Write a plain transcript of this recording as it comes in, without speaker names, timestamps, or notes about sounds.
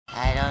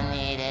I don't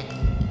need it.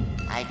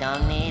 I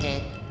don't need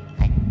it.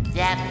 I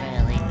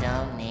definitely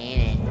don't need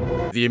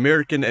it. The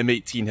American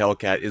M18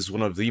 Hellcat is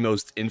one of the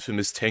most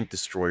infamous tank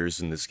destroyers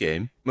in this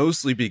game,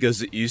 mostly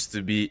because it used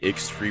to be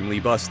extremely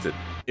busted.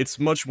 It's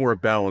much more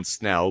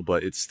balanced now,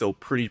 but it's still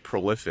pretty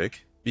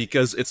prolific,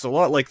 because it's a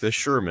lot like the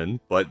Sherman,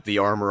 but the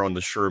armor on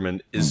the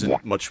Sherman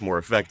isn't much more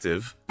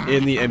effective,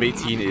 and the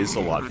M18 is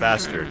a lot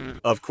faster.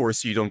 Of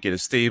course, you don't get a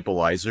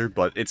stabilizer,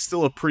 but it's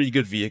still a pretty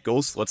good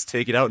vehicle, so let's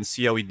take it out and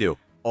see how we do.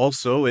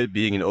 Also, it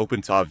being an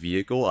open-top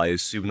vehicle, I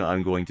assume that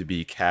I'm going to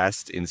be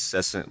cast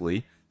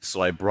incessantly,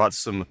 so I brought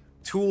some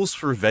tools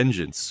for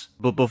vengeance.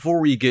 But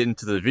before we get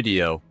into the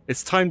video,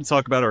 it's time to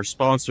talk about our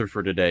sponsor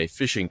for today,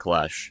 Fishing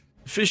Clash.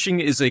 Fishing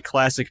is a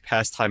classic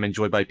pastime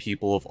enjoyed by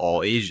people of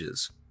all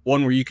ages,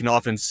 one where you can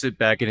often sit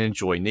back and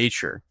enjoy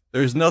nature.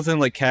 There's nothing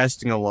like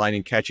casting a line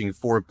and catching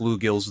 4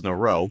 bluegills in a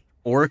row,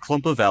 or a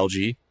clump of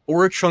algae,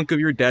 or a chunk of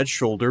your dad's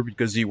shoulder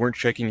because you weren't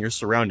checking your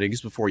surroundings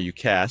before you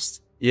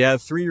cast. Yeah,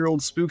 3-year-old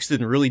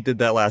Spookston really did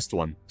that last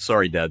one.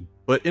 Sorry, Dad.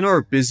 But in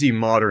our busy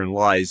modern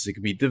lives, it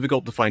can be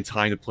difficult to find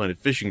time to plan a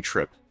fishing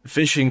trip.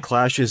 Fishing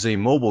Clash is a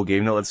mobile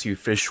game that lets you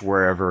fish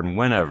wherever and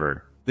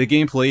whenever. The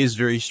gameplay is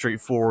very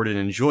straightforward and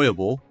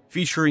enjoyable,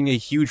 featuring a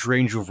huge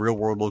range of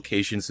real-world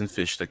locations and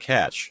fish to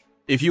catch.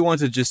 If you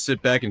want to just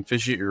sit back and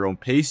fish at your own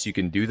pace, you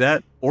can do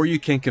that, or you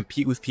can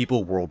compete with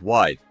people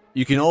worldwide.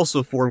 You can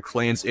also form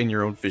clans in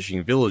your own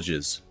fishing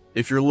villages.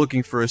 If you're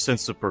looking for a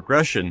sense of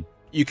progression,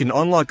 you can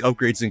unlock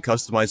upgrades and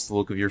customize the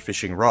look of your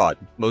fishing rod.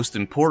 Most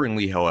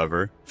importantly,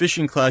 however,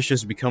 Fishing Clash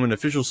has become an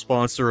official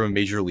sponsor of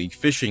Major League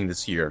Fishing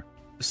this year.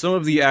 Some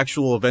of the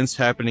actual events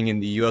happening in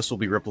the US will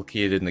be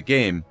replicated in the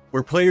game,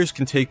 where players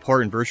can take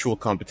part in virtual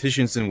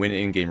competitions and win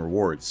in-game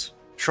rewards.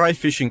 Try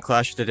Fishing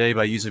Clash today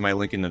by using my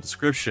link in the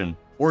description,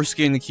 or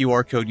scan the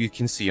QR code you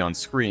can see on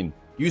screen.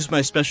 Use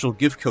my special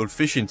gift code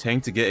Fishing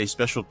Tank to get a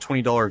special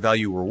 $20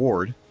 value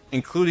reward,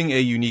 including a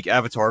unique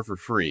avatar for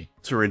free.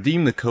 To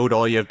redeem the code,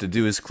 all you have to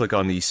do is click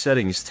on the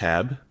Settings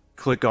tab,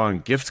 click on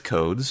Gift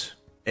Codes,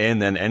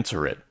 and then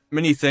enter it.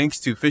 Many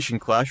thanks to Fishing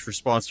Clash for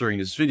sponsoring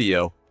this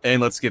video,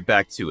 and let's get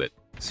back to it.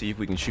 See if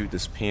we can shoot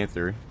this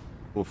panther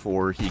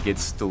before he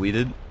gets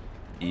deleted.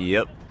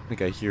 Yep, I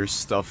think I hear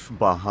stuff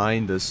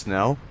behind us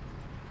now.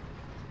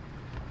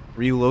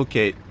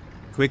 Relocate,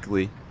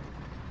 quickly.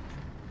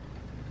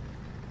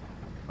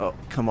 Oh,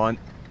 come on.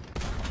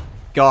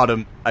 Got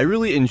him. I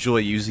really enjoy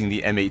using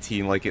the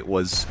M18 like it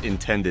was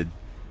intended.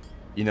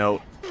 You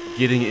know,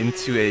 getting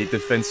into a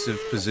defensive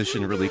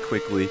position really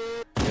quickly,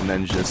 and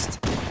then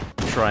just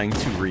trying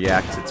to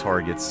react to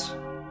targets.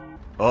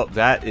 Oh,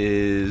 that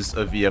is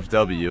a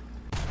VFW.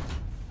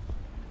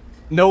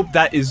 Nope,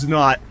 that is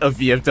not a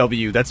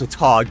VFW, that's a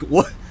TOG.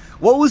 What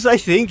was I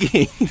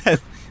thinking?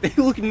 They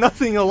look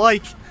nothing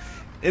alike,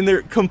 and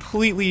they're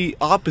completely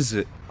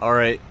opposite.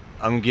 Alright,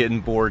 I'm getting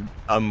bored.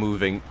 I'm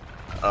moving.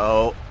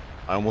 Oh,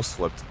 I almost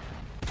flipped.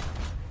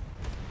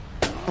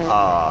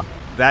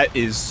 That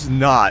is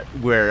not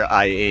where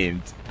I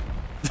aimed.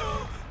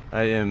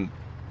 I am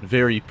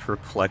very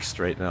perplexed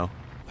right now.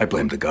 I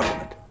blame the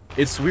government.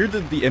 It's weird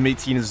that the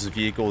M18 is a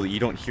vehicle that you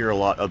don't hear a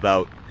lot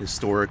about,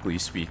 historically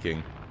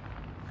speaking.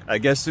 I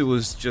guess it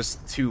was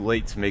just too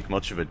late to make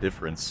much of a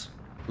difference.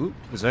 Oop,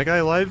 is that guy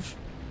alive?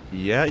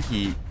 Yeah,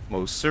 he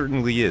most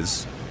certainly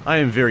is. I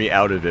am very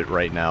out of it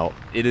right now.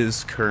 It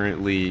is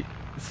currently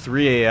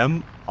 3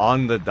 AM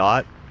on the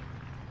dot.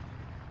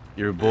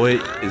 Your boy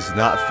is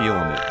not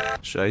feeling it.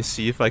 Should I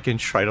see if I can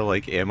try to,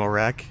 like, ammo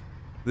rack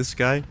this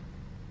guy?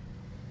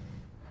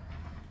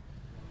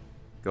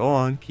 Go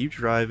on, keep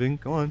driving,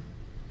 go on.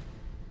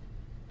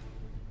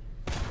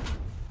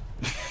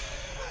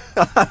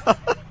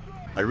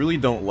 I really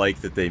don't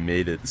like that they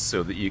made it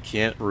so that you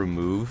can't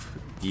remove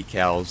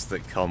decals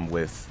that come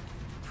with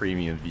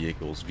premium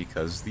vehicles,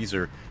 because these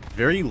are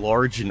very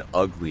large and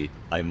ugly,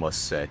 I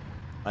must say.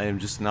 I am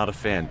just not a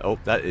fan. Oh,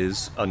 that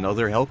is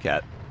another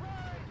Hellcat.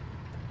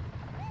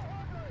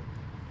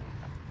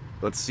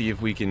 Let's see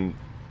if we can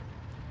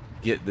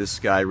get this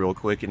guy real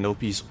quick, and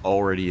nope, he's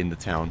already in the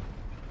town.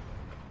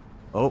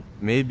 Oh,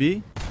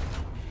 maybe?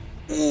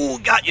 Ooh,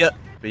 got ya!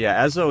 But yeah,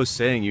 as I was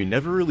saying, you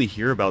never really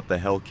hear about the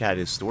Hellcat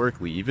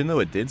historically, even though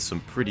it did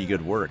some pretty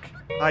good work.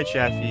 Hi,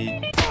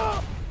 Chaffee.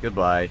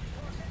 Goodbye.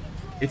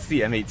 It's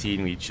the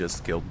M18 we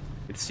just killed.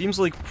 It seems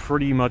like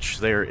pretty much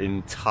their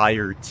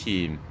entire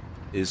team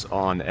is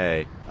on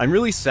A. I'm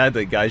really sad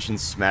that Gaijin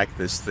smacked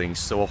this thing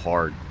so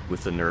hard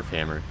with the Nerf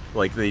hammer.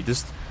 Like, they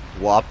just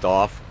lopped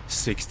off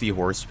 60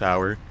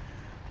 horsepower,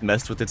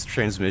 messed with its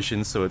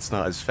transmission so it's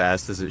not as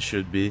fast as it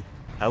should be.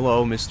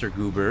 Hello, Mr.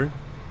 Goober.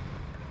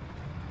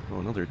 Oh,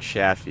 another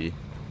Chaffee.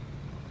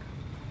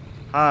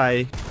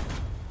 Hi.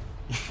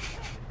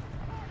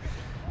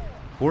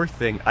 Poor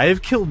thing. I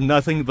have killed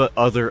nothing but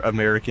other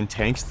American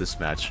tanks this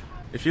match.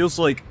 It feels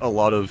like a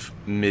lot of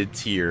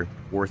mid-tier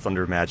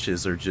warthunder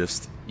matches are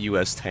just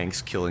US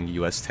tanks killing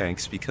US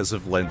tanks because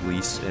of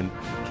Lend-Lease and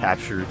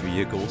captured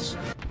vehicles.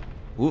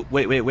 Ooh,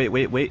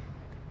 wait.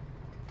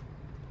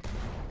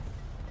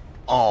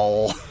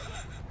 Oh.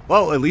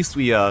 Well, at least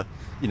we, you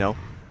know,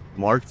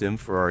 marked him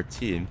for our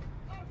team.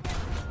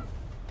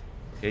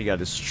 Okay, got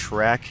his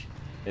track,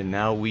 and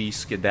now we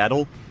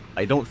skedaddle.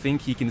 I don't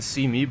think he can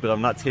see me, but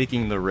I'm not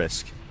taking the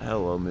risk.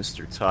 Hello,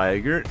 Mr.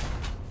 Tiger.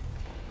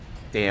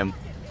 Damn.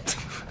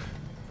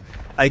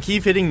 I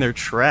keep hitting their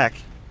track.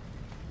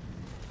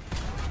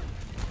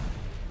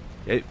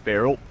 Okay,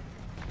 barrel.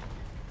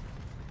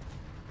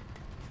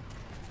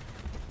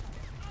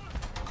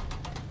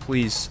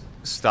 Please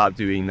stop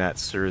doing that,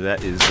 sir.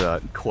 That is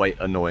quite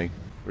annoying.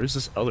 Where's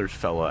this other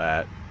fella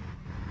at?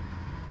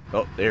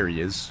 Oh, there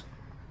he is.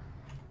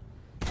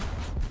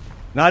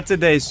 Not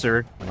today,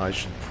 sir. I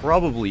should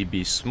probably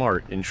be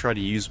smart and try to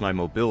use my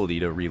mobility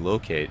to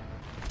relocate.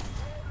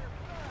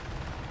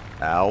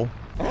 Ow.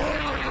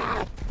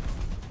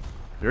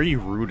 Very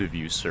rude of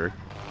you, sir.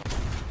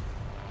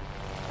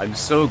 I'm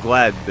so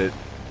glad that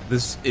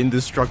this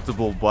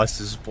indestructible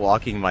bus is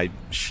blocking my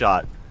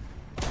shot.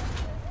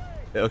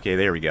 Okay,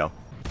 there we go.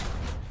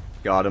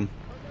 Got him.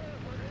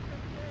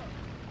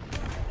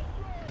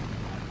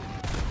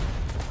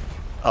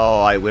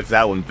 Oh, I whiffed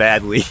that one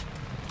badly.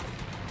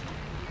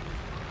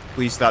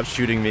 Please stop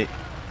shooting me.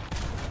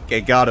 Okay,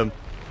 got him.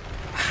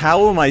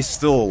 How am I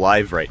still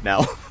alive right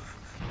now?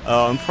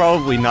 I'm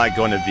probably not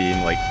going to be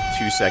in like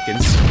 2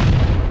 seconds.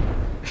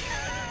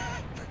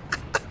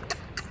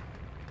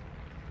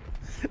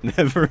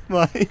 Never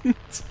mind.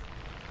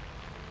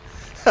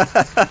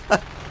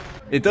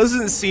 It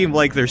doesn't seem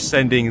like they're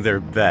sending their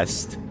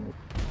best.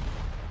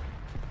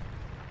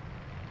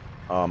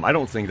 I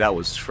don't think that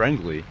was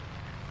friendly.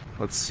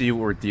 Let's see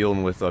what we're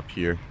dealing with up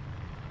here.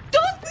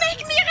 Don't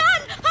make me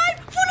run! I'm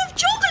full of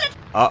chocolate!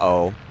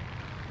 Uh-oh.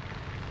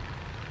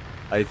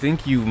 I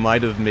think you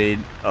might have made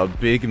a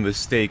big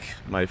mistake,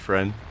 my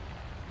friend.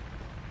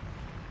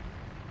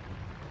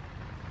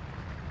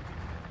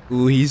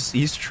 Ooh,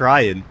 he's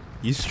trying.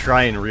 He's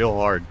trying real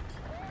hard.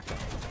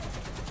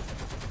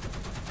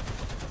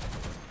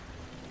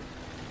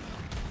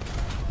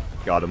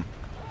 Got him.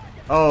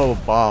 Oh,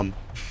 bomb.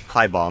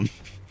 Hi, bomb.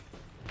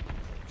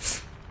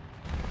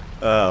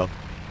 Oh.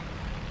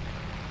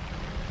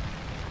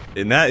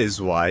 And that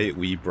is why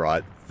we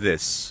brought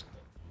this.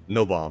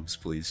 No bombs,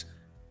 please.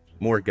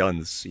 More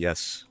guns,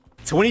 yes.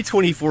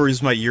 2024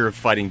 is my year of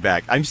fighting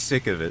back. I'm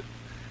sick of it.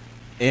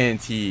 And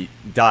he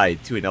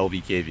died to an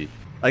LVKV.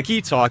 I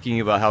keep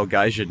talking about how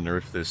Gaijin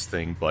nerfed this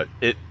thing, but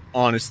it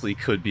honestly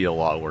could be a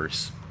lot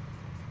worse.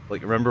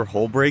 Like, remember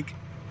Hull Break?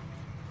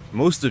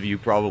 Most of you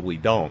probably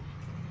don't.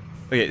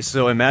 Okay,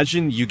 so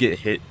imagine you get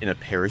hit in a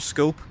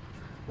periscope,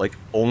 like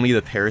only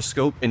the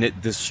periscope, and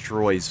it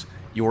destroys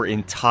your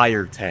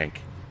entire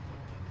tank.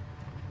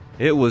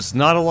 It was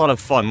not a lot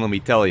of fun, let me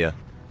tell you.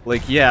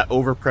 Like, yeah,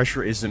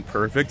 overpressure isn't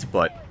perfect,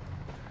 but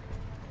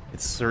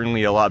it's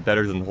certainly a lot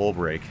better than Hull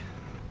Break.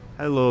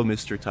 Hello,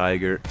 Mr.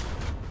 Tiger.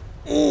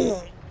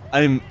 Oh,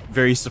 I'm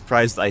very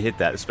surprised I hit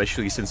that,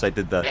 especially since I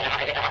did the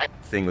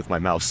thing with my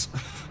mouse.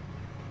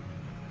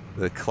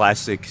 The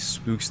classic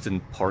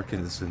Spookston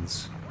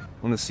Parkinson's.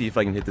 I want to see if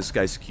I can hit this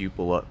guy's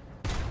cupola.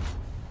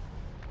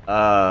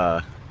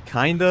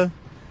 Kinda?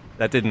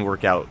 That didn't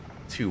work out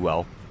too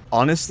well.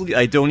 Honestly,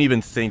 I don't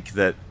even think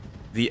that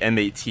the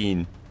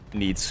M18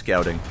 needs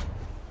scouting.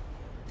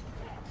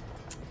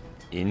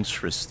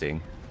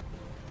 Interesting.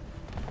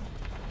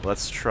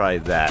 Let's try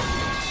that.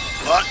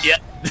 Yeah!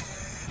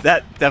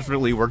 That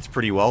definitely worked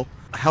pretty well.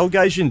 How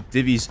Gaijin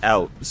divvies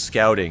out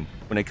scouting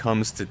when it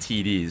comes to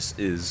TDs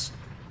is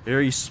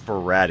very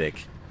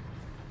sporadic.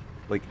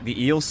 Like, the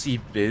ELC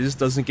Biz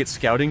doesn't get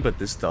scouting, but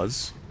this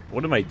does.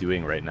 What am I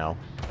doing right now?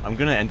 I'm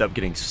gonna end up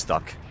getting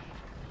stuck.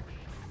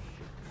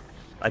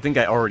 I think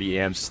I already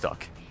am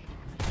stuck.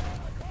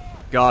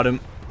 Got him.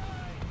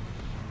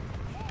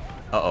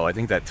 Uh-oh, I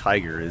think that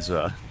tiger is,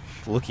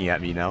 looking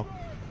at me now.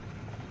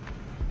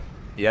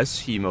 Yes,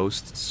 he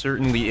most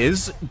certainly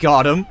is.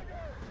 Got him.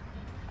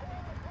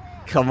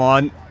 Come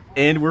on.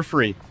 And we're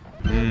free.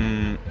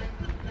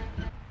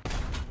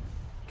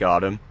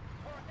 Got him.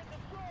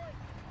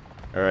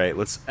 Alright,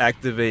 let's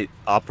activate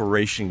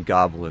Operation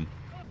Goblin.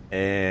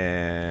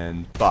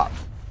 And bop.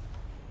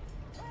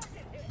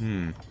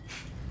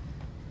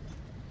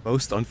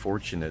 Most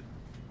unfortunate.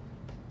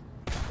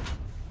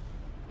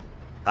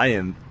 I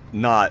am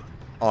not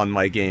on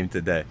my game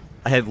today.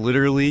 I had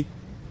literally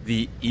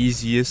the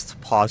easiest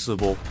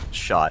possible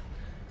shot.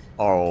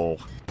 Oh.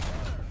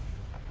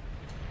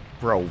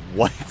 Bro,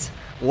 what?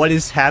 What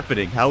is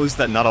happening? How is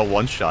that not a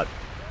one-shot?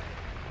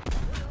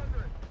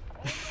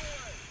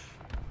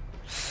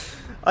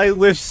 I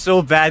lived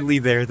so badly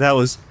there. That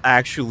was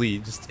actually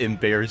just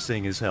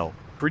embarrassing as hell.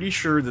 Pretty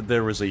sure that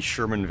there was a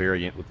Sherman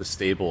variant with a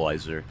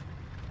stabilizer.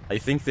 I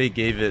think they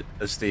gave it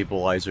a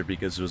stabilizer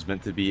because it was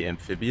meant to be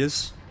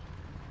amphibious.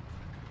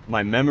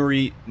 My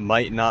memory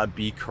might not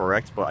be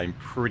correct, but I'm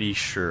pretty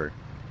sure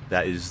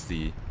that is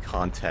the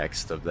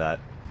context of that.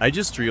 I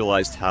just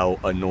realized how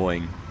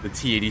annoying the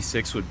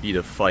T-86 would be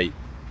to fight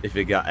if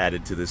it got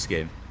added to this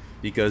game.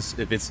 Because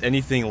if it's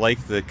anything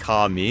like the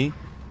Ka-Mi,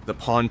 the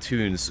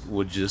pontoons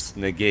would just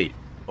negate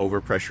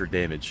overpressure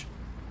damage,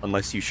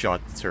 unless you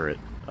shot the turret.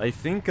 I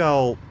think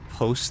I'll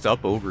post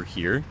up over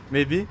here,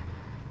 maybe?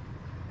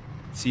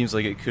 Seems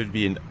like it could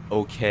be an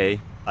okay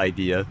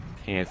idea.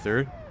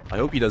 Panther. I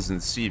hope he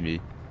doesn't see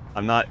me.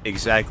 I'm not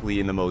exactly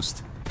in the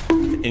most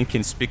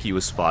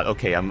inconspicuous spot.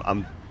 Okay,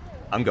 I'm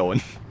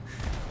going.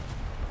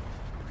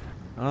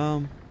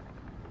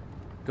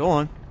 Go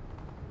on.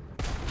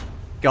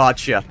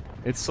 Gotcha.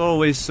 It's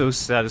always so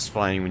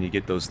satisfying when you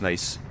get those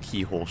nice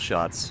keyhole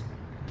shots.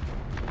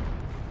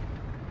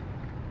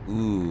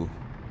 Ooh.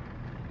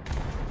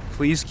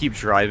 Please keep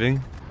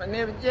driving. My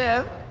name is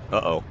Jeff.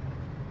 Uh-oh.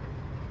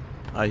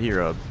 I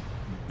hear a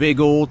big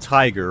old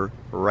tiger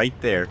right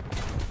there.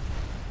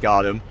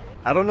 Got him.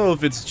 I don't know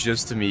if it's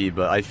just me,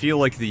 but I feel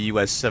like the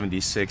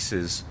US-76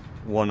 is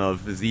one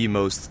of the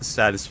most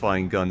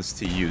satisfying guns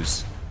to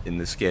use in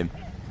this game.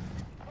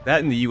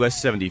 That and the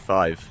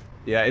US-75.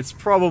 Yeah, it's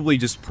probably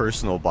just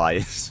personal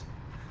bias,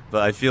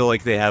 but I feel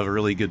like they have a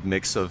really good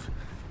mix of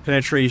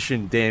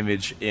penetration,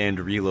 damage, and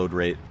reload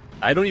rate.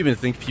 I don't even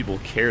think people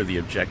care the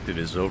objective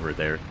is over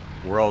there.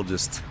 We're all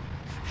just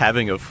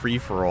having a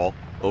free-for-all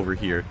over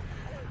here.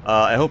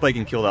 I hope I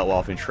can kill that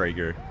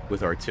Waffenträger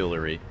with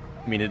artillery.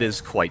 I mean, it is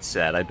quite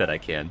sad. I bet I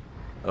can.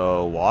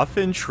 Oh,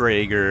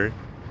 Waffenträger.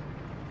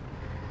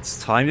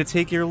 It's time to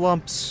take your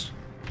lumps.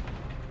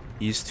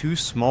 He's too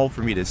small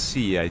for me to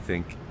see, I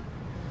think.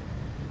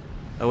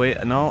 Oh,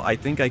 wait, no, I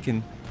think I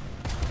can...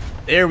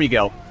 There we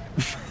go.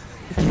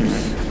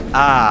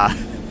 Ah.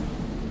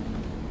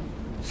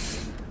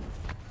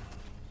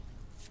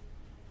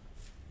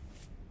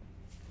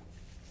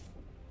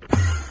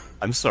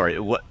 I'm sorry,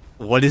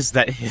 what is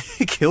that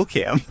kill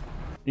cam?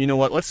 You know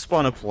what, let's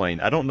spawn a plane.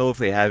 I don't know if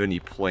they have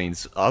any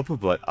planes up,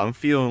 but I'm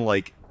feeling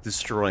like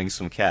destroying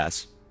some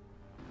CAS.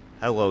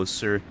 Hello,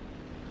 sir.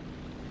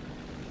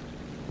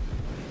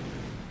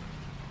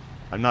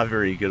 I'm not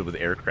very good with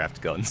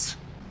aircraft guns.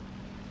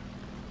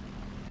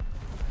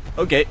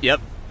 Okay,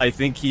 yep. I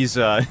think he's,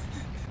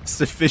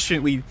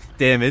 sufficiently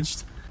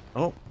damaged.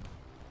 Oh.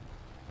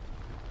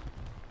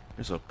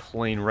 There's a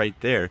plane right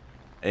there.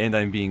 And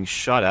I'm being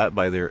shot at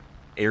by their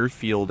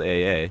airfield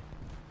AA.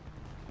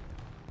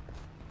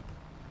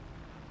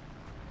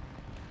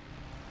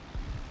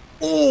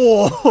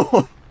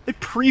 Oh! I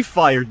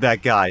pre-fired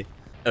that guy.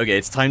 Okay,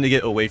 it's time to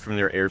get away from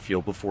their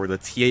airfield before the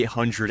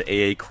T-800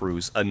 AA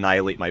crews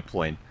annihilate my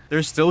plane.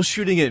 They're still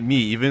shooting at me,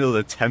 even though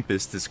the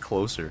Tempest is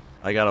closer.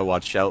 I gotta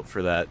watch out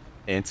for that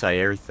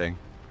anti-air thing.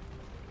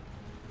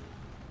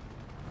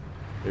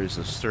 There's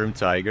a Sturm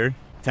Tiger.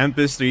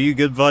 Tempest, are you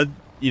good, bud?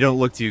 You don't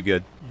look too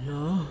good.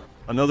 No.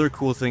 Another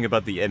cool thing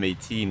about the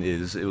M18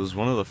 is it was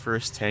one of the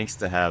first tanks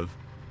to have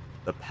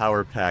the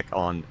power pack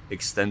on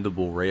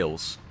extendable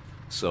rails.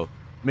 So,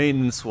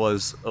 maintenance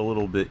was a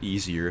little bit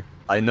easier.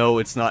 I know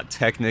it's not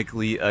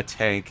technically a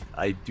tank.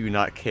 I do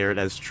not care. It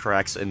has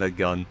tracks and a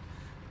gun.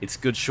 It's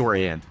good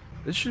shorthand.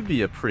 This should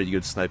be a pretty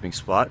good sniping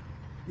spot.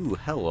 Ooh,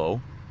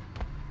 hello.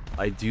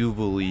 I do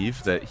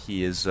believe that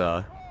he is,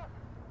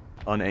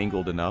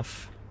 unangled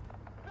enough.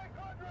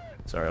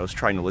 Sorry, I was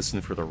trying to listen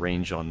for the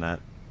range on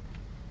that.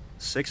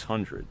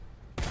 600.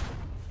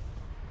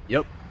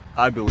 Yep,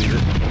 I believe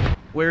it.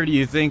 Where do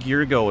you think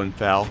you're going,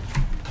 pal?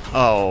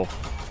 Oh.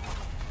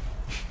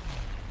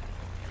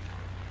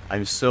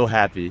 I'm so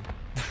happy.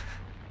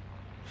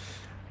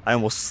 I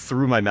almost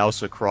threw my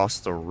mouse across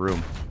the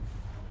room.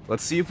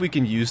 Let's see if we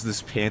can use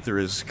this Panther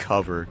as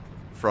cover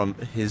from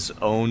his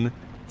own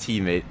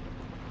teammate.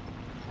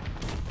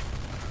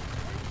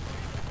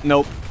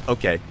 Nope.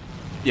 Okay.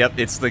 Yep,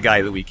 it's the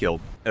guy that we killed.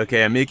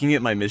 Okay, I'm making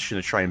it my mission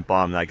to try and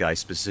bomb that guy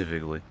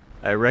specifically.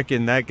 I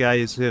reckon that guy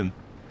is him.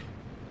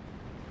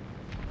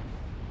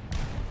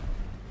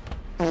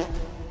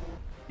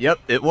 Yep,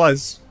 it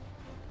was.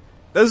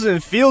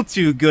 Doesn't feel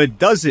too good,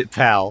 does it,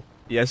 pal?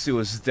 Yes, it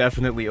was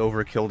definitely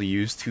overkill to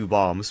use 2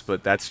 bombs,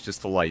 but that's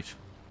just life.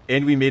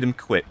 And we made him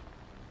quit.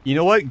 You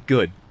know what?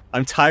 Good.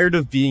 I'm tired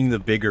of being the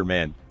bigger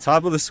man.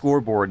 Top of the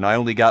scoreboard, and I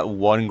only got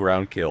 1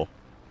 ground kill.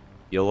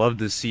 You'll love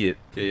to see it.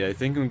 Okay, I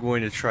think I'm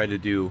going to try to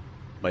do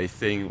my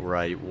thing where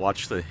I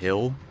watch the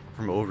hill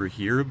from over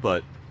here,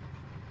 but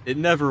it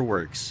never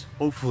works.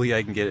 Hopefully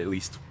I can get at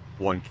least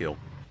 1 kill.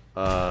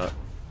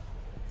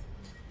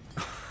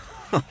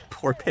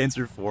 Poor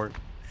Panzer IV.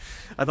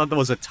 I thought that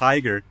was a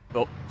tiger.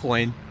 Oh,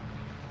 plane.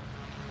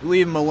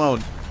 Leave him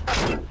alone.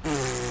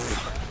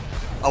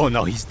 Oh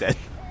no, he's dead.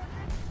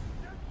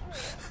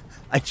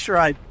 I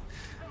tried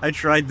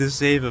to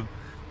save him.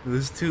 It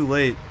was too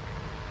late.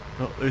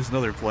 Oh, there's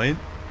another plane.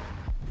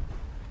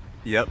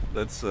 Yep,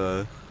 that's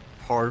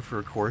par for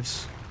a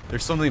course.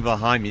 There's something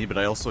behind me, but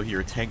I also hear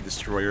a tank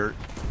destroyer.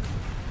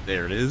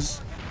 There it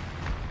is.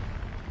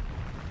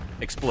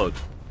 Explode.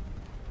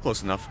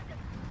 Close enough.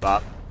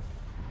 Bop.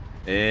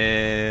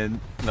 And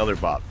another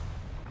bop.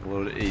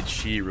 Load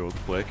HE real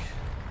quick.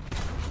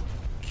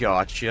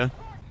 Gotcha.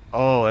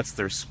 Oh, that's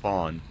their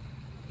spawn.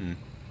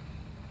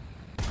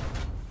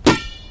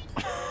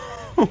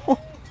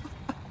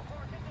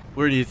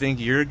 Where do you think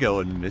you're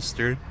going,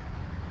 mister?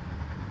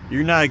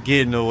 You're not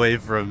getting away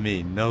from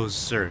me, no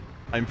sir.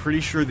 I'm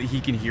pretty sure that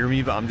he can hear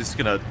me, but I'm just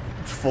gonna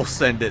full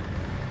send it.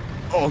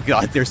 Oh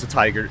god, there's a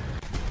tiger.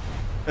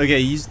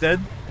 Okay, he's dead.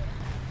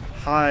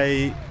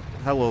 Hi.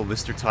 Hello,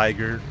 Mr.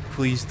 Tiger.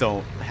 Please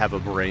don't have a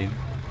brain.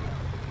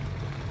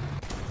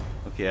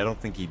 Okay, I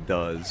don't think he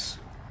does.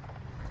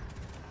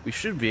 We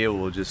should be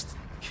able to just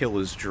kill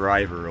his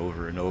driver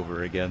over and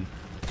over again.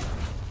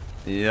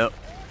 Yep.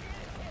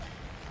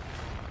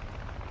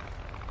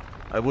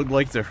 I would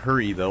like to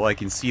hurry, though. I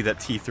can see that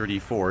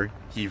T-34.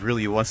 He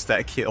really wants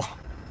that kill.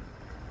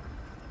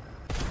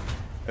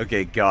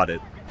 Okay, got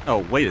it. Oh,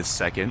 wait a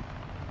second.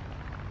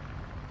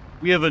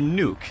 We have a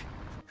nuke.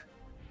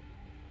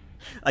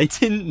 I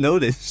didn't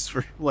notice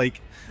for, like,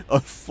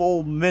 a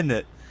full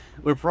minute.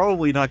 We're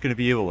probably not going to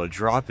be able to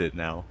drop it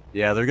now.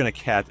 Yeah, they're going to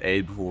Cat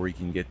A before we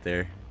can get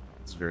there.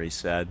 It's very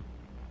sad.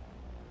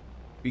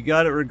 We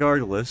got it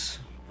regardless,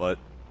 but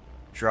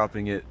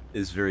dropping it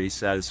is very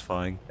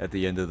satisfying at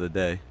the end of the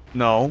day.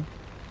 No.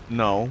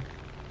 No.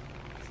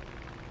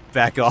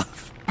 Back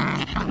off.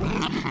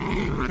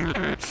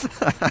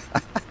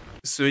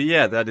 So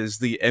yeah, that is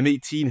the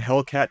M18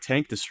 Hellcat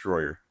tank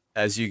destroyer.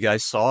 As you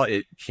guys saw,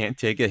 it can't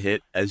take a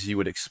hit as you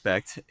would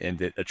expect,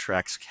 and it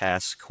attracts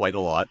casts quite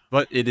a lot,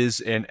 but it is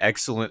an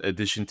excellent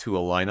addition to a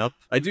lineup.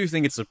 I do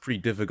think it's a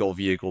pretty difficult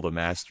vehicle to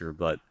master,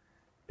 but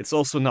it's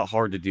also not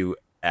hard to do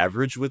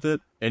average with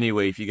it.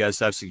 Anyway, if you guys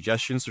have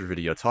suggestions for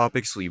video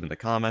topics, leave in the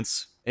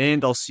comments,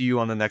 and I'll see you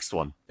on the next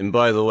one. And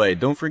by the way,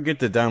 don't forget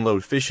to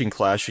download Fishing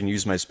Clash and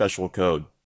use my special code.